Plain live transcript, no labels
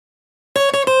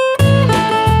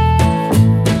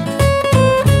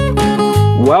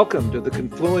Welcome to the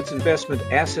Confluence Investment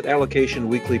Asset Allocation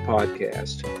Weekly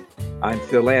Podcast. I'm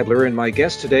Phil Adler, and my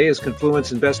guest today is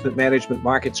Confluence Investment Management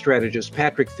Market Strategist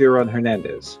Patrick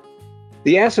Theron-Hernandez.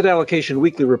 The Asset Allocation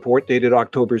Weekly Report, dated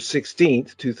October 16,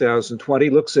 2020,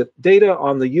 looks at data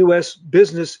on the U.S.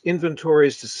 business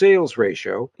inventories to sales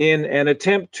ratio in an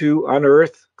attempt to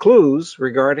unearth clues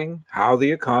regarding how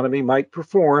the economy might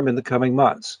perform in the coming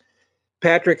months.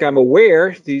 Patrick, I'm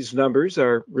aware these numbers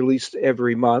are released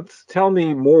every month. Tell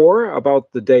me more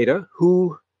about the data,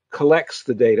 who collects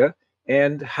the data,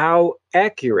 and how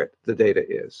accurate the data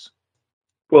is.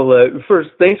 Well, first,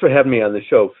 thanks for having me on the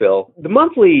show, Phil. The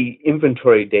monthly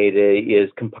inventory data is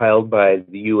compiled by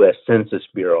the U.S. Census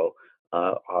Bureau.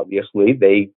 Obviously,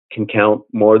 they can count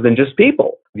more than just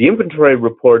people. The inventory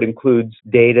report includes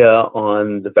data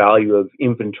on the value of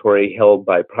inventory held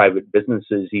by private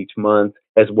businesses each month,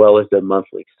 as well as their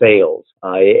monthly sales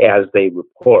as they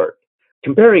report.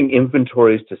 Comparing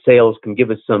inventories to sales can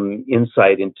give us some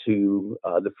insight into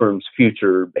the firm's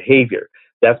future behavior.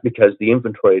 That's because the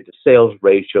inventory to sales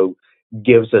ratio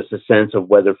gives us a sense of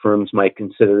whether firms might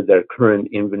consider their current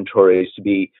inventories to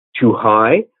be too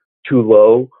high, too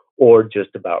low, or just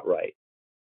about right.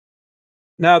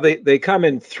 Now, they come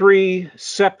in three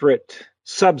separate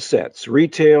subsets: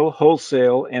 retail,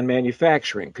 wholesale, and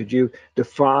manufacturing. Could you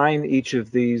define each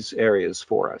of these areas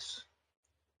for us?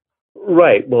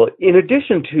 Right. Well, in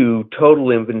addition to total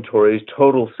inventories,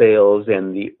 total sales,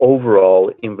 and the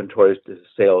overall inventories to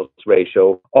sales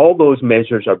ratio, all those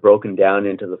measures are broken down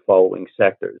into the following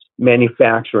sectors: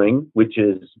 manufacturing, which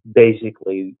is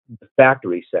basically the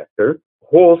factory sector;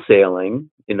 wholesaling,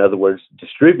 in other words,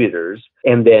 distributors;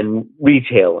 and then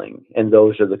retailing, and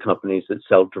those are the companies that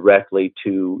sell directly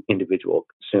to individual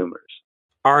consumers.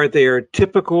 Are there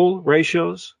typical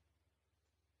ratios?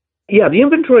 Yeah, the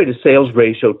inventory to sales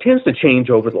ratio tends to change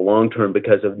over the long term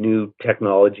because of new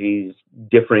technologies,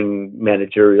 differing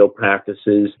managerial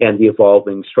practices, and the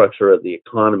evolving structure of the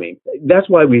economy. That's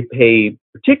why we pay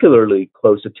particularly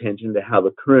close attention to how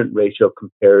the current ratio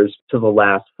compares to the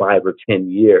last 5 or 10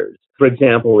 years. For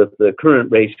example, if the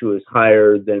current ratio is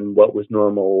higher than what was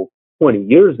normal 20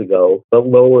 years ago, but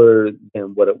lower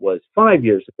than what it was 5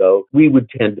 years ago, we would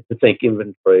tend to think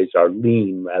inventories are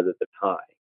lean rather than high.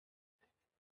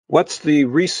 What's the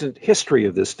recent history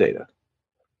of this data?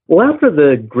 Well, after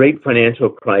the great financial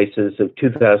crisis of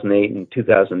 2008 and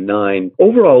 2009,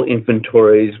 overall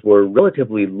inventories were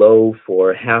relatively low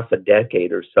for half a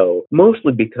decade or so,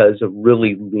 mostly because of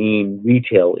really lean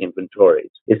retail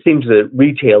inventories. It seems that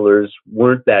retailers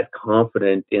weren't that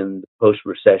confident in the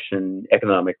post-recession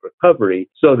economic recovery,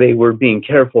 so they were being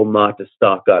careful not to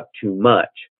stock up too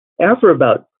much. After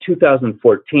about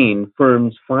 2014,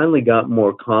 firms finally got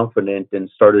more confident and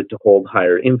started to hold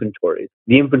higher inventories.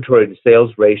 The inventory to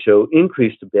sales ratio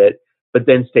increased a bit, but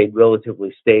then stayed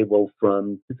relatively stable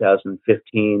from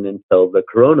 2015 until the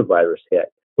coronavirus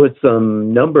hit. Put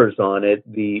some numbers on it,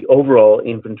 the overall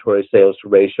inventory sales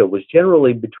ratio was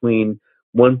generally between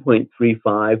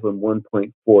 1.35 and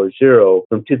 1.40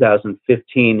 from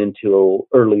 2015 until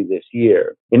early this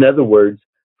year. In other words,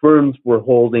 firms were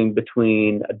holding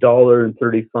between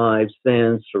 $1.35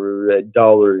 or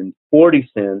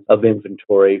 $1.40 of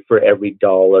inventory for every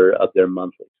dollar of their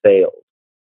monthly sales.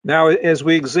 Now, as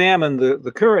we examine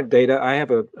the current data, I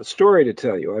have a story to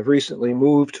tell you. I've recently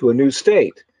moved to a new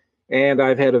state, and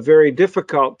I've had a very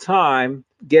difficult time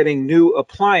getting new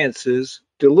appliances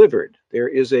delivered. There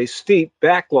is a steep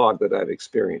backlog that I've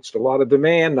experienced, a lot of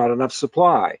demand, not enough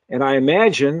supply. And I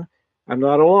imagine I'm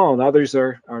not alone. Others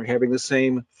are having the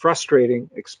same frustrating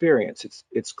experience.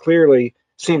 It's clearly,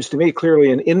 seems to me,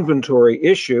 clearly an inventory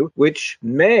issue, which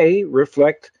may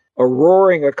reflect a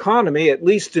roaring economy, at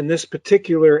least in this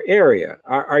particular area.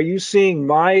 Are you seeing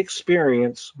my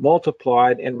experience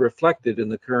multiplied and reflected in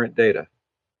the current data?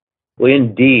 Well,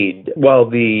 indeed. While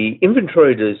the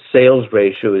inventory to sales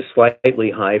ratio is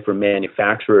slightly high for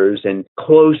manufacturers and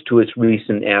close to its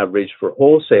recent average for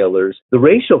wholesalers, the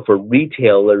ratio for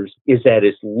retailers is at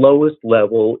its lowest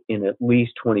level in at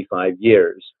least 25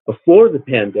 years. Before the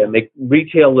pandemic,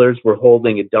 retailers were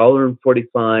holding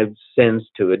 $1.45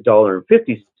 to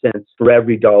 $1.50 for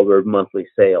every dollar of monthly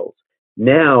sales.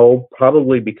 Now,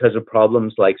 probably because of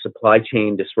problems like supply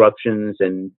chain disruptions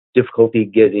and difficulty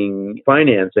getting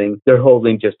financing, they're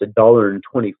holding just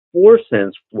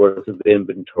 $1.24 worth of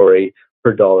inventory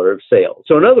per dollar of sales.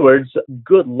 So in other words,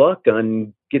 good luck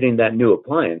on getting that new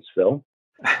appliance, Phil.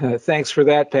 Thanks for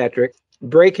that, Patrick.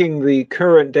 Breaking the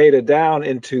current data down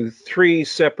into three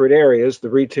separate areas, the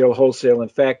retail, wholesale,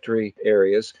 and factory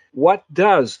areas, what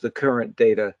does the current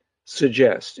data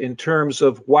suggest in terms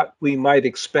of what we might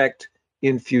expect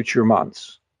in future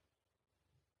months?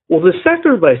 Well, the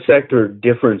sector-by-sector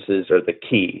differences are the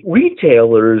key.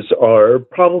 Retailers are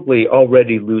probably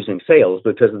already losing sales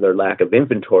because of their lack of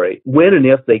inventory. When and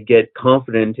if they get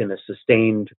confident in a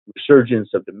sustained resurgence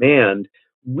of demand,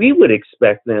 we would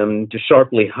expect them to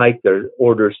sharply hike their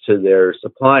orders to their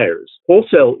suppliers.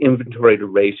 Wholesale inventory to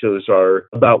ratios are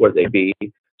about where they be.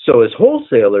 So as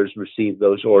wholesalers receive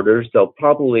those orders, they'll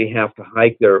probably have to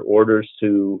hike their orders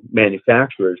to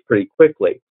manufacturers pretty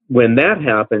quickly. When that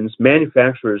happens,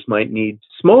 manufacturers might need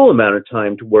a small amount of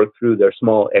time to work through their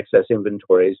small excess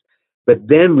inventories, but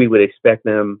then we would expect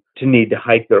them to need to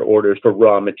hike their orders for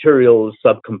raw materials,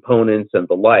 subcomponents, and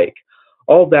the like.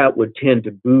 All that would tend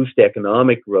to boost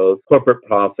economic growth, corporate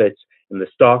profits, and the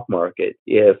stock market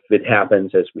if it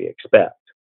happens as we expect.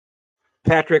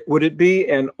 Patrick, would it be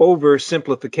an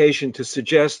oversimplification to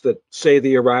suggest that, say,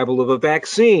 the arrival of a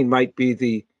vaccine might be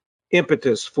the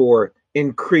impetus for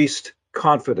increased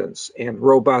confidence and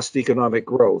robust economic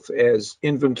growth as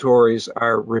inventories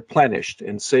are replenished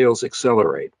and sales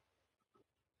accelerate?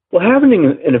 Well, having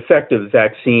an effective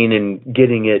vaccine and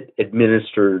getting it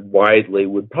administered widely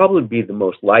would probably be the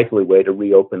most likely way to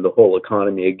reopen the whole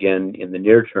economy again in the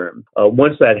near term.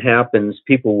 Once that happens,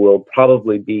 people will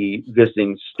probably be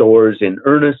visiting stores in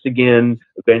earnest again,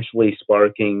 eventually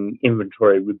sparking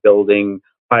inventory rebuilding,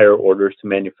 higher orders to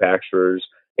manufacturers,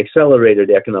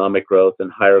 accelerated economic growth,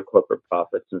 and higher corporate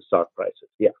profits and stock prices.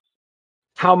 Yes.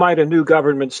 How might a new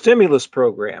government stimulus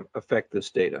program affect this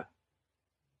data?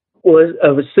 Well,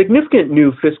 a significant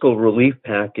new fiscal relief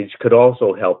package could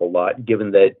also help a lot,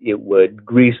 given that it would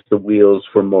grease the wheels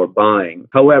for more buying.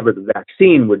 However, the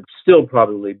vaccine would still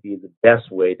probably be the best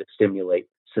way to stimulate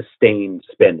sustained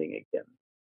spending again.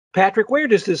 Patrick, where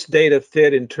does this data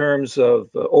fit in terms of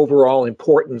overall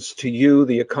importance to you,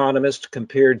 the economist,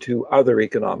 compared to other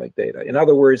economic data? In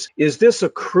other words, is this a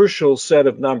crucial set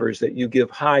of numbers that you give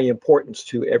high importance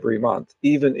to every month,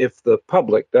 even if the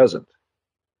public doesn't?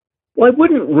 Well, I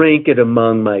wouldn't rank it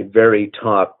among my very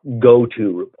top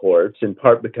go-to reports, in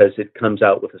part because it comes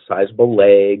out with a sizable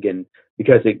lag and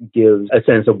because it gives a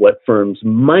sense of what firms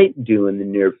might do in the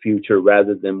near future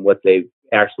rather than what they've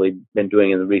actually been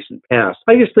doing in the recent past.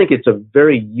 I just think it's a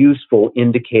very useful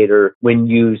indicator when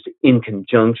used in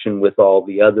conjunction with all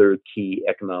the other key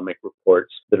economic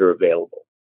reports that are available.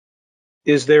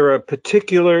 Is there a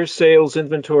particular sales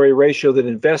inventory ratio that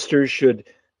investors should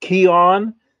key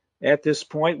on at this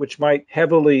point, which might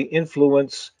heavily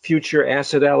influence future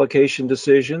asset allocation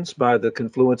decisions by the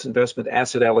Confluence Investment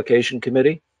Asset Allocation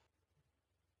Committee?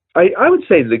 I would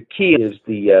say the key is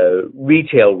the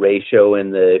retail ratio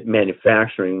and the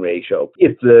manufacturing ratio.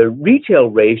 If the retail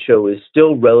ratio is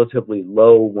still relatively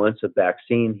low once a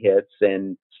vaccine hits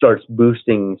and starts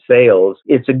boosting sales,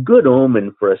 it's a good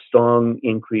omen for a strong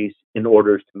increase in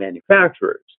orders to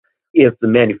manufacturers. If the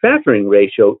manufacturing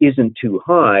ratio isn't too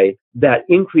high, that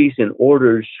increase in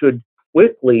orders should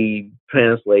quickly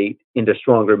translate into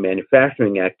stronger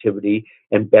manufacturing activity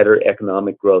and better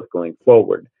economic growth going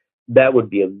forward. That would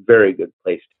be a very good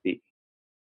place to be.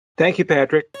 Thank you,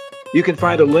 Patrick. You can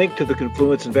find a link to the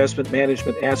Confluence Investment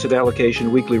Management Asset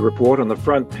Allocation Weekly Report on the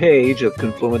front page of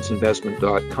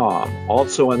confluenceinvestment.com.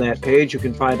 Also on that page, you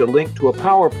can find a link to a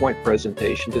PowerPoint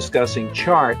presentation discussing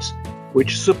charts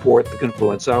which support the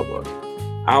Confluence Outlook.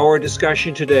 Our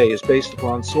discussion today is based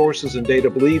upon sources and data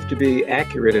believed to be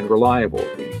accurate and reliable.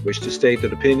 We wish to state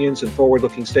that opinions and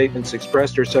forward-looking statements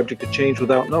expressed are subject to change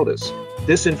without notice.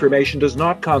 This information does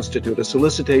not constitute a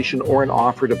solicitation or an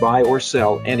offer to buy or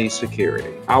sell any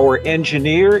security. Our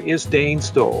engineer is Dane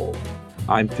Stoll.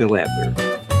 I'm Phil Adler.